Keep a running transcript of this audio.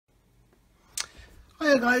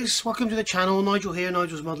Hi guys, welcome to the channel. Nigel here,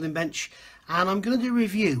 Nigel's Modelling Bench, and I'm going to do a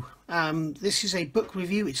review. This is a book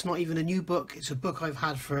review. It's not even a new book. It's a book I've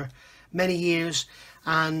had for many years,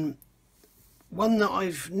 and one that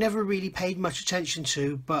I've never really paid much attention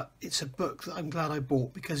to, but it's a book that I'm glad I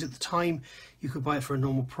bought, because at the time you could buy it for a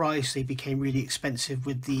normal price. They became really expensive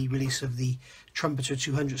with the release of the Trumpeter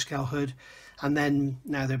 200 scale hood, and then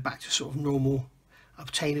now they're back to sort of normal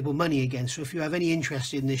obtainable money again. So if you have any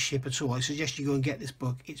interest in this ship at all, I suggest you go and get this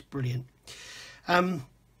book. It's brilliant.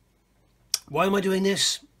 Why am I doing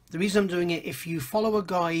this? The reason I'm doing it, if you follow a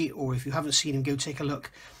guy, or if you haven't seen him, go take a look.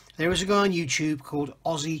 There is a guy on YouTube called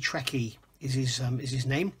Aussie Trekkie is his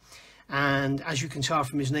name, and as you can tell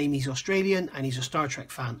from his name, he's Australian and he's a Star Trek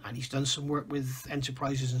fan, and he's done some work with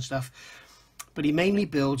Enterprises and stuff, but he mainly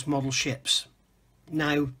builds model ships.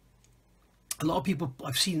 Now, a lot of people,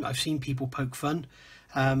 I've seen people poke fun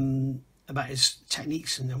about his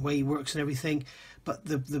techniques and the way he works and everything, but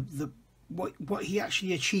what he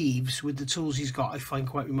actually achieves with the tools he's got, I find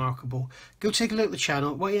quite remarkable. Go take a look at the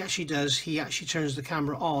channel. What he actually does, he actually turns the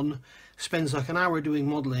camera on, spends like an hour doing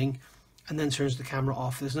modelling, and then turns the camera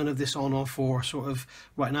off. There's none of this on off or sort of,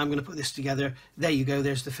 right, now I'm going to put this together, there you go,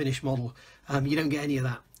 there's the finished model. You don't get any of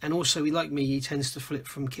that. And also, he, like me, he tends to flip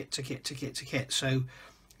from kit to kit to kit to kit, so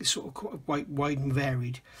it's sort of quite wide and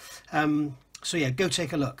varied. So yeah, go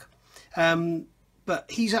take a look. But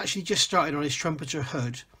he's actually just started on his Trumpeter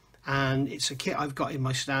hood, and it's a kit I've got in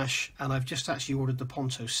my stash, and I've just actually ordered the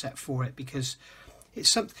Ponto set for it, because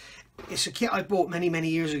it's a kit I bought many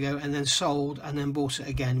years ago and then sold and then bought it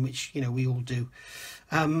again, which, you know, we all do.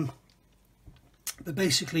 But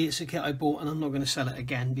basically it's a kit I bought, and I'm not going to sell it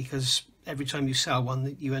again, because every time you sell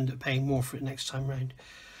one you end up paying more for it next time round.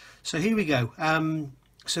 So here we go.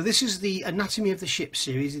 So this is the Anatomy of the Ship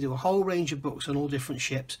series. They do a whole range of books on all different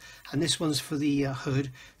ships, and this one's for the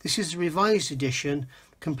hood. This is the revised edition,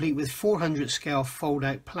 complete with 400 scale fold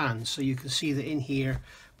out plans. So you can see that in here,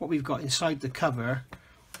 what we've got inside the cover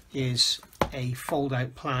is a fold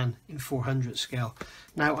out plan in 400 scale.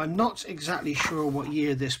 Now, I'm not exactly sure what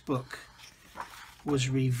year this book was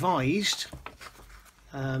revised.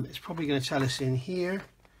 It's probably going to tell us in here.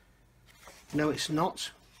 No, it's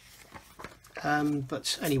not.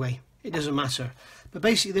 But anyway, it doesn't matter. But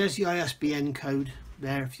basically, there's the ISBN code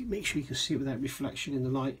there. If you make sure you can see it without reflection in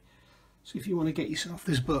the light. So if you want to get yourself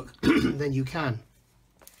this book, then you can.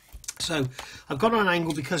 So I've got on an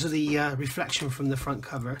angle because of the reflection from the front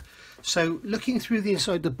cover. So looking through the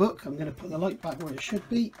inside the book, I'm going to put the light back where it should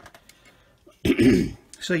be.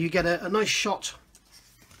 So you get a nice shot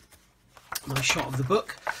of the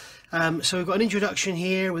book. So we've got an introduction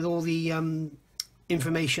here with all the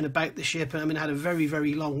information about the ship. I mean, it had a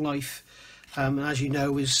very long life, and as you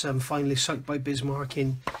know, was finally sunk by Bismarck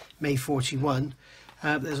in May 41.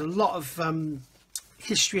 There's a lot of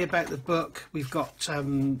history about the book. We've got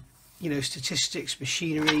you know, statistics,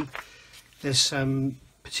 machinery. There's some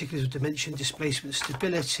particulars of dimension, displacement,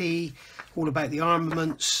 stability, all about the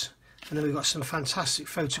armaments, and then we've got some fantastic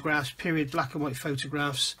photographs, period black and white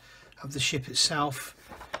photographs of the ship itself.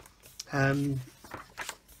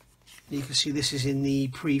 You can see this is in the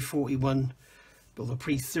pre-41 or the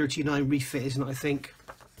pre-39 refit, isn't it, I think.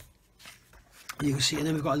 You can see, and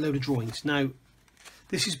then we've got a load of drawings. Now,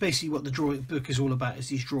 this is basically what the drawing book is all about, is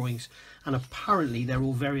these drawings, and apparently they're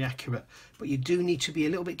all very accurate, but you do need to be a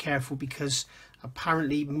little bit careful, because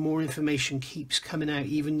apparently more information keeps coming out,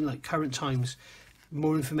 even like current times,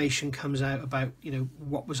 more information comes out about, you know,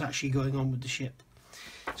 what was actually going on with the ship.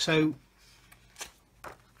 So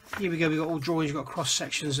here we go, we've got all drawings, we've got cross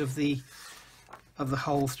sections of the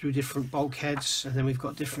hull through different bulkheads, and then we've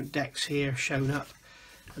got different decks here shown up,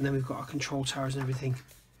 and then we've got our control towers and everything.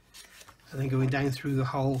 And then going down through the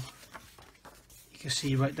hull, you can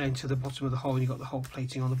see right down to the bottom of the hull, and you've got the hull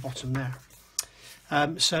plating on the bottom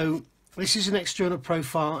there. So this is an external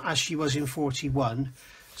profile as she was in 41.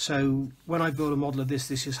 So when I build a model of this,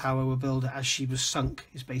 this is how I will build it as she was sunk,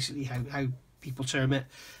 is basically how people term it.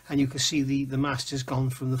 And you can see the mast has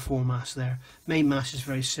gone from the foremast there. Main mast is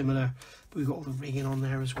very similar, but we've got all the rigging on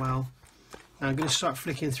there as well. Now I'm going to start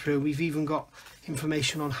flicking through. We've even got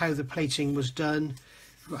information on how the plating was done,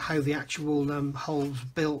 how the actual hull's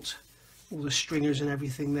built, all the stringers and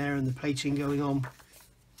everything there, and the plating going on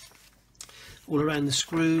all around the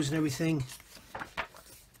screws and everything.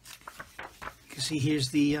 You can see here's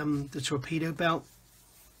the torpedo belt,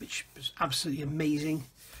 which was absolutely amazing.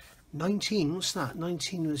 19, what's that?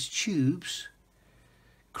 19 was tubes,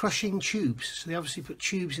 crushing tubes. So they obviously put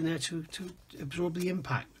tubes in there to absorb the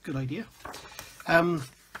impact. Good idea. And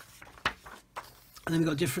then we've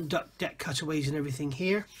got different deck cutaways and everything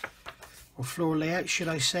here, or floor layout should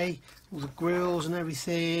I say, all the grills and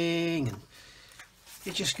everything, and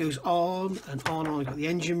it just goes on and on and on. You've got the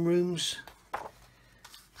engine rooms,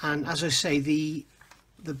 and as I say, the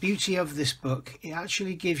beauty of this book, it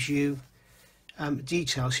actually gives you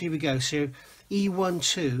details. Here we go. So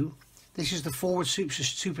E12, this is the forward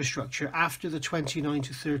superstructure after the 29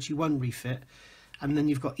 to 31 refit, and then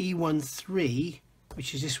you've got E13,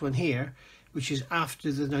 which is this one here, which is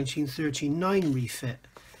after the 1939 refit,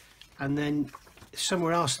 and then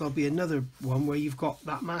somewhere else there'll be another one where you've got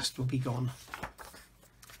that mast will be gone.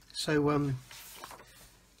 So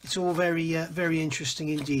it's all very very interesting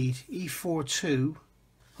indeed. E42,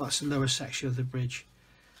 well, that's the lower section of the bridge,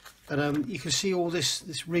 but you can see all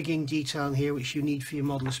this rigging detail in here which you need for your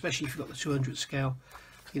model, especially if you've got the 200 scale.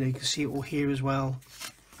 You know, you can see it all here as well.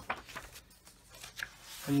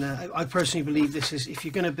 And I personally believe this is, if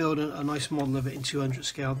you're going to build a nice model of it in 200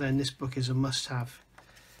 scale, then this book is a must-have.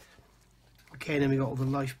 Okay, and then we got all the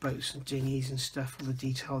lifeboats and dinghies and stuff, all the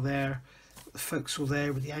detail there. The forecastle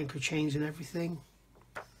there with the anchor chains and everything.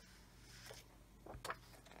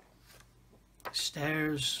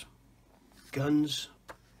 Stairs, guns,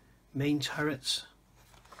 main turrets.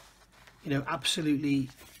 You know, absolutely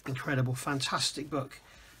incredible, fantastic book,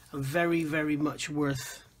 and very, very much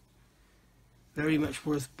worth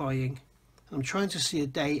buying. I'm trying to see a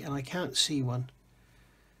date and I can't see one,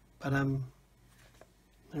 but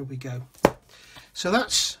there we go. So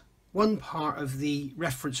that's one part of the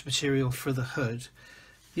reference material for the hood.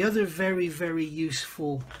 The other very, very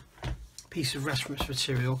useful piece of reference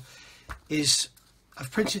material is,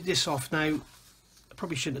 I've printed this off now. I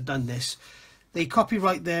probably shouldn't have done this. They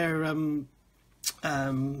copyright their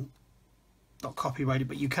not copyrighted,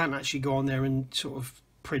 but you can't actually go on there and sort of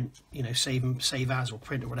print, you know, save as or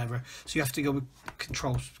print or whatever, so you have to go with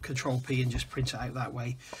control P and just print it out that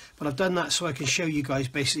way. But I've done that so I can show you guys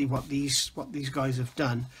basically what these guys have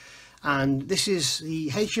done. And this is the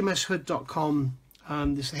HMSHood.com,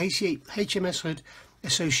 this is the HMS Hood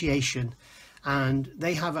Association, and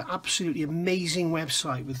they have an absolutely amazing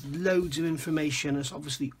website with loads of information. It's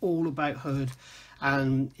obviously all about hood,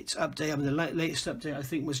 and it's updated. I mean, the latest update I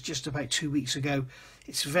think was just about 2 weeks ago.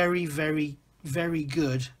 It's very, very, very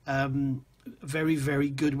good, very, very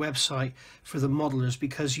good website for the modelers,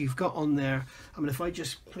 because you've got on there, I mean, if I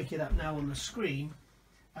just click it up now on the screen,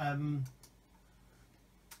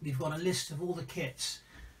 we've got a list of all the kits,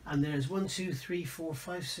 and there's 1, 2, 3, 4,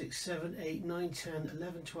 5, 6, 7, 8, 9, 10,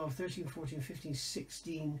 11, 12, 13, 14, 15,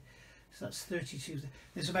 16, so that's 32.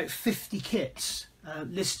 There's about 50 kits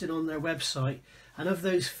listed on their website, and of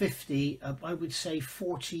those 50, I would say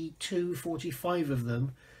 42, 45 of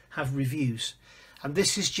them have reviews. And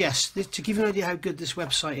this is just, to give you an idea how good this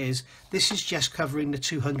website is, this is just covering the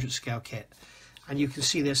 200 scale kit, and you can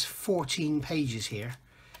see there's 14 pages here,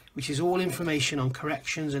 which is all information on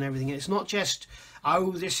corrections and everything. It's not just,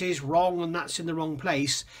 oh, this is wrong and that's in the wrong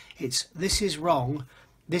place. It's, this is wrong,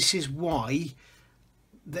 this is why,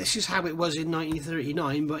 this is how it was in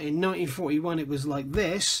 1939, but in 1941 it was like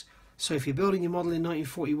this. So if you're building your model in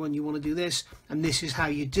 1941, you want to do this, and this is how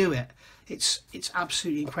you do it. It's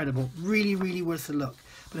absolutely incredible, really, really worth a look.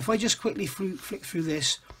 But if I just quickly flick through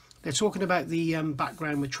this, they're talking about the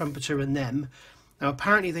background with Trumpeter and them. Now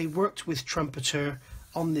apparently they worked with Trumpeter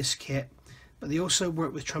on this kit, but they also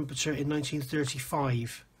worked with Trumpeter in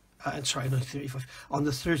 1935. Sorry, 1935 on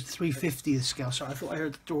the 350th scale. Sorry, I thought I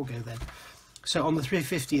heard the door go then. So on the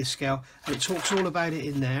 350th scale, and it talks all about it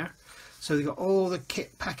in there. So they've got all the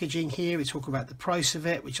kit packaging here. We talk about the price of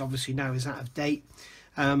it, which obviously now is out of date.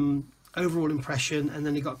 Overall impression, and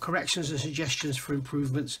then you've got corrections and suggestions for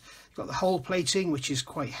improvements. You've got the hull plating, which is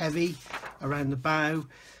quite heavy around the bow,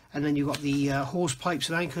 and then you've got the hawse pipes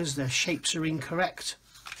and anchors. Their shapes are incorrect.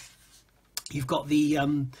 You've got the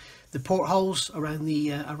portholes around the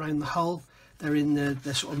hull. They're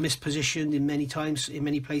sort of mispositioned in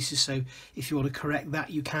many places, so if you want to correct that,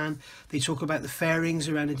 you can. They talk about the fairings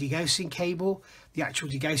around a degaussing cable. The actual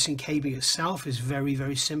degaussing cabling itself is very,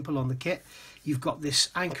 very simple on the kit. You've got this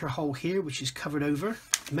anchor hole here, which is covered over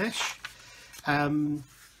mesh, and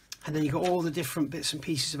then you've got all the different bits and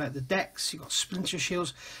pieces about the decks. You've got splinter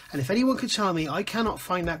shields, and if anyone could tell me, I cannot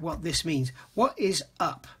find out what this means. What is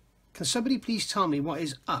up? Can somebody please tell me what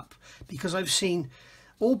is up? Because I've seen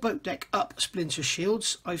all boat deck up splinter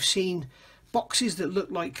shields. I've seen boxes that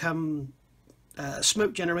look like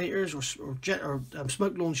smoke generators or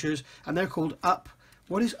smoke launchers, and they're called up.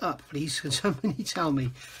 What is up, please? Can somebody tell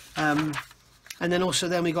me? And then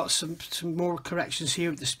also we got some more corrections here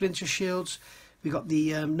with the splinter shields. We got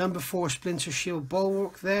the number 4 splinter shield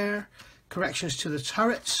bulwark there. Corrections to the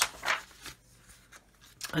turrets.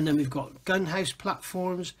 And then we've got gunhouse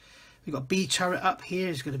platforms. We've got B turret up here.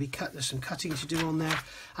 It's going to be cut. There's some cutting to do on there.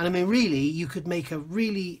 And I mean, really, you could make a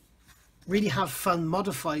really have fun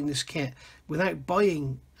modifying this kit without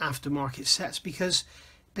buying aftermarket sets, because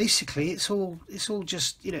basically it's all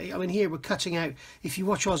just, you know, I mean, here we're cutting out. If you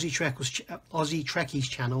watch Aussie Trekkie's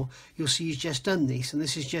channel, you'll see he's just done these, and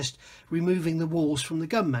this is just removing the walls from the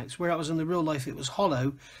gun mounts, whereas in the real life it was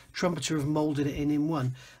hollow. Trumpeter have moulded it in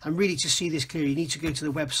one. And really, to see this clearly, you need to go to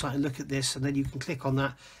the website and look at this, and then you can click on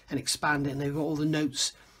that and expand it, and they've got all the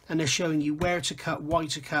notes, and they're showing you where to cut, why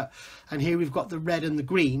to cut. And here we've got the red and the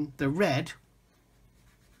green. The red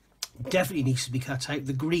definitely needs to be cut out.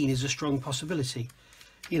 The green is a strong possibility.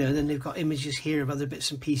 You know, then they've got images here of other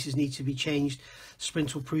bits and pieces need to be changed.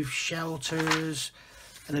 Sprintle proof shelters,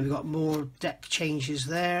 and then we've got more deck changes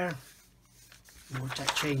there, more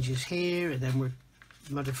deck changes here, and then we're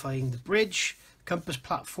modifying the bridge, compass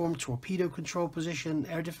platform, torpedo control position,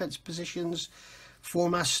 air defense positions,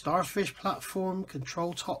 foremast starfish platform,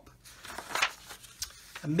 control top,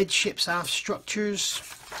 and midships aft structures,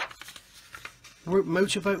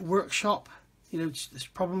 motorboat workshop. You know, there's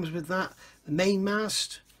problems with that. The main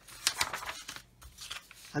mast,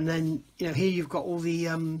 and then, you know, here you've got all the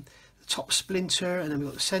top splinter, and then we've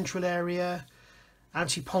got the central area,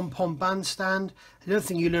 anti-pom-pom bandstand. Another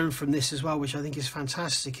thing you learn from this as well, which I think is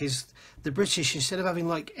fantastic, is the British, instead of having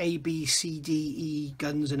like A, B, C, D, E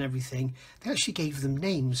guns and everything, they actually gave them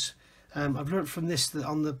names. I've learned from this that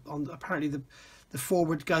apparently the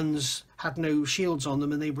forward guns had no shields on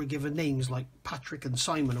them, and they were given names like Patrick and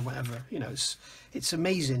Simon or whatever. You know, it's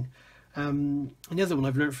amazing. And the other one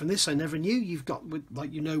I've learned from this, I never knew, you've got, with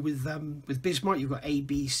Bismarck, you've got A,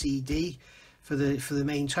 B, C, D for the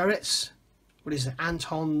main turrets. What is it?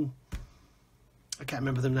 Anton, I can't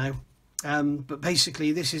remember them now. But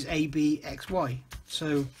basically this is A, B, X, Y.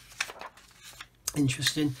 So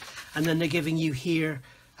interesting. And then they're giving you here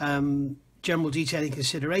general detailing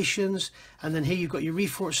considerations, and then here you've got your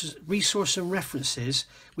resource and references,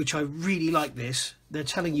 which I really like this. They're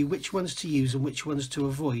telling you which ones to use and which ones to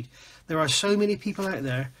avoid. There are so many people out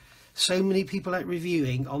there, so many people out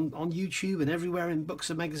reviewing on YouTube and everywhere in books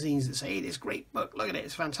and magazines that say, hey, this great book, look at it,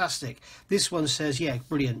 it's fantastic. This one says, yeah,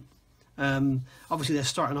 brilliant. Obviously they're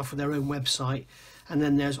starting off with their own website, and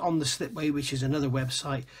then there's On the Slipway, which is another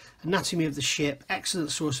website. Anatomy of the ship,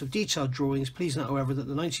 excellent source of detailed drawings. Please note, however, that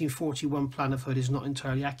the 1941 plan of Hood is not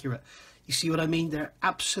entirely accurate. You see what I mean? They're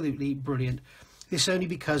absolutely brilliant. This only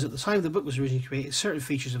because at the time the book was originally created, certain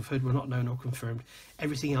features of Hood were not known or confirmed.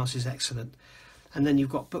 Everything else is excellent. And then you've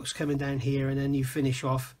got books coming down here, and then you finish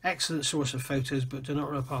off, excellent source of photos, but do not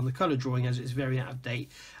rely upon the colour drawing as it's very out of date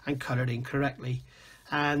and coloured incorrectly.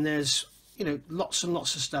 And there's, you know, lots and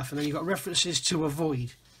lots of stuff, and then you've got references to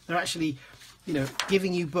avoid. They're actually, you know,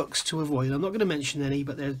 giving you books to avoid. I'm not going to mention any,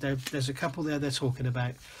 but there's a couple there they're talking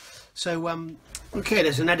about. So okay,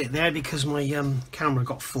 there's an edit there because my camera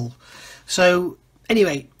got full. So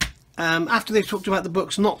anyway, after they've talked about the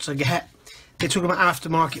books not to get, they're talking about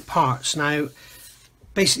aftermarket parts. Now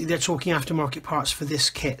basically they're talking aftermarket parts for this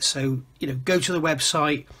kit. So, you know, go to the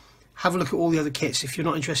website, have a look at all the other kits. If you're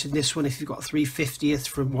not interested in this one, if you've got a 350th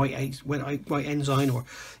from White Ensign, or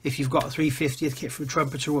if you've got a 350th kit from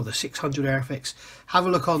Trumpeter or the 600 Airfix, have a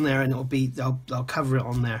look on there, and they'll cover it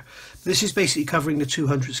on there. This is basically covering the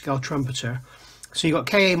 200 scale Trumpeter. So you've got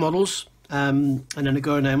KA models, and then I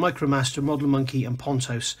go now Micromaster, Model Monkey and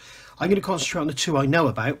Pontos. I'm going to concentrate on the two I know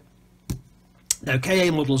about. Now KA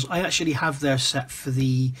models, I actually have their set for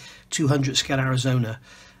the 200 scale Arizona,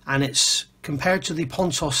 and it's compared to the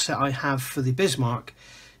Pontos set I have for the Bismarck,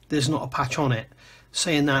 there's not a patch on it.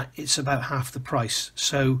 Saying that, it's about half the price.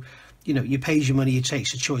 So, you know, you pay your money, you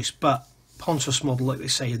take your choice. But Pontos model, like they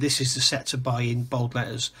say, this is the set to buy in bold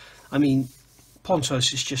letters. I mean,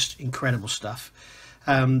 Pontos is just incredible stuff.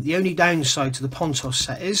 The only downside to the Pontos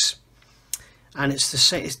set is, and it's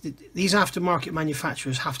these aftermarket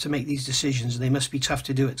manufacturers have to make these decisions, and they must be tough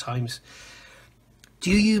to do at times. Do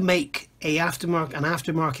you make an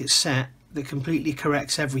aftermarket set that completely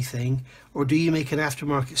corrects everything, or do you make an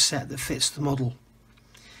aftermarket set that fits the model?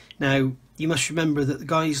 Now, you must remember that the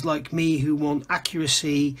guys like me who want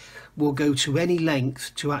accuracy will go to any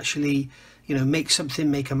length to actually, you know, make something,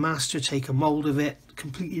 make a master, take a mold of it,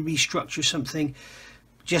 completely restructure something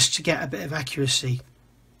just to get a bit of accuracy.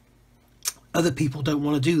 Other people don't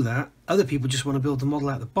want to do that. Other people just want to build the model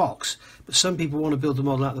out of the box. But some people want to build the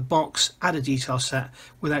model out of the box, add a detail set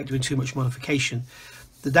without doing too much modification.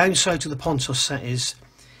 The downside to the Pontos set is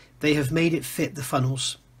they have made it fit the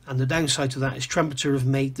funnels. And the downside to that is Trumpeter have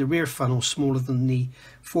made the rear funnel smaller than the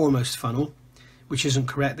foremost funnel, which isn't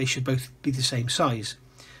correct. They should both be the same size.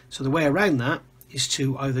 So the way around that is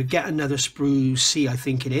to either get another sprue C, I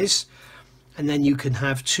think it is, and then you can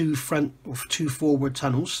have 2 front or 2 forward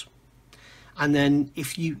tunnels. And then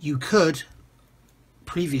if you could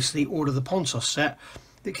previously order the Pontos set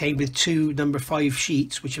that came with 2 number 5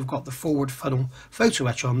 sheets which have got the forward funnel photo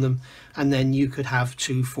etch on them, and then you could have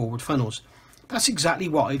 2 forward funnels. That's exactly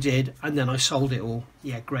what I did, and then I sold it all.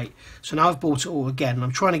 Yeah, great. So now I've bought it all again, and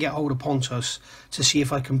I'm trying to get hold of Pontos to see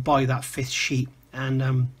if I can buy that 5th sheet,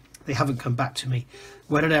 and they haven't come back to me.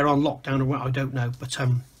 Whether they're on lockdown or what, I don't know, but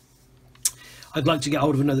I'd like to get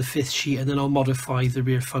hold of another 5th sheet, and then I'll modify the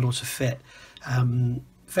rear funnel to fit.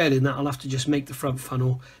 Failing that, I'll have to just make the front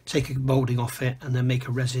funnel, take a moulding off it, and then make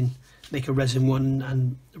a resin one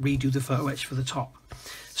and redo the photo etch for the top.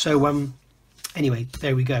 So anyway,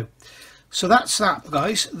 there we go. So that's that,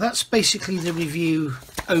 guys. That's basically the review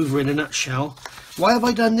over in a nutshell. Why have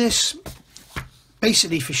I done this?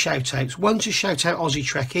 Basically for shout outs. One, to shout out Aussie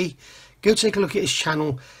Trekkie. Go take a look at his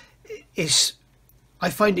channel. I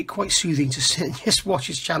find it quite soothing to sit and just watch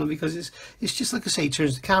his channel, because it's just like I say, he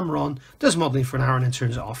turns the camera on, does modelling for an hour and then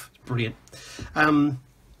turns it off. It's brilliant. I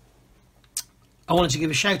wanted to give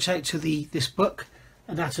a shout out to this book,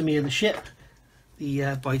 Anatomy of the Ship,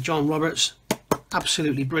 by John Roberts.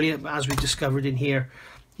 Absolutely brilliant, but as we discovered in here,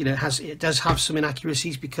 you know, it does have some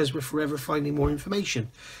inaccuracies because we're forever finding more information,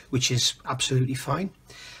 which is absolutely fine.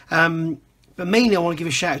 But mainly I want to give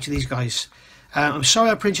a shout out to these guys. I'm sorry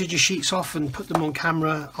I printed your sheets off and put them on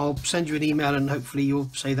camera. I'll send you an email and hopefully you'll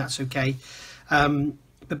say that's okay.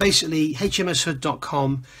 But basically,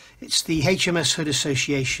 hmshood.com, it's the HMS Hood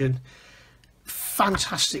Association.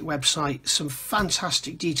 Fantastic website, some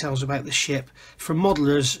fantastic details about the ship. For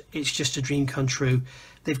modelers, it's just a dream come true.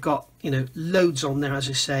 They've got, you know, loads on there, as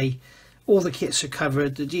I say. All the kits are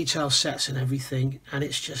covered, the detail sets and everything, and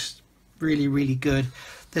it's just really, really good.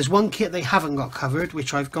 There's one kit they haven't got covered,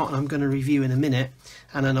 which I've got and I'm going to review in a minute,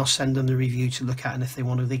 and then I'll send them the review to look at, and if they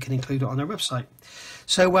want to, they can include it on their website.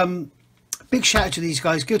 So big shout out to these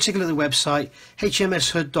guys. Go take a look at the website,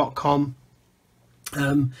 hmshood.com.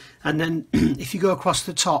 And then if you go across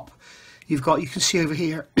the top, you can see over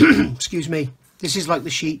here, excuse me, this is like the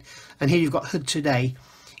sheet, and here you've got Hood Today.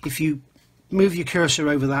 If you move your cursor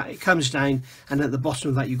over that, it comes down, and at the bottom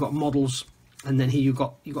of that you've got models, and then here you've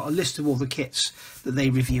got a list of all the kits that they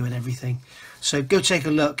review and everything. So go take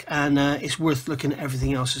a look, and it's worth looking at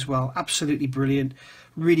everything else as well. Absolutely brilliant,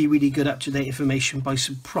 really, really good up-to-date information by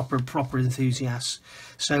some proper enthusiasts.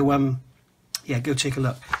 So yeah, go take a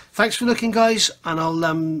look. Thanks for looking, guys, and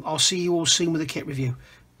I'll see you all soon with a kit review.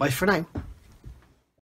 Bye for now.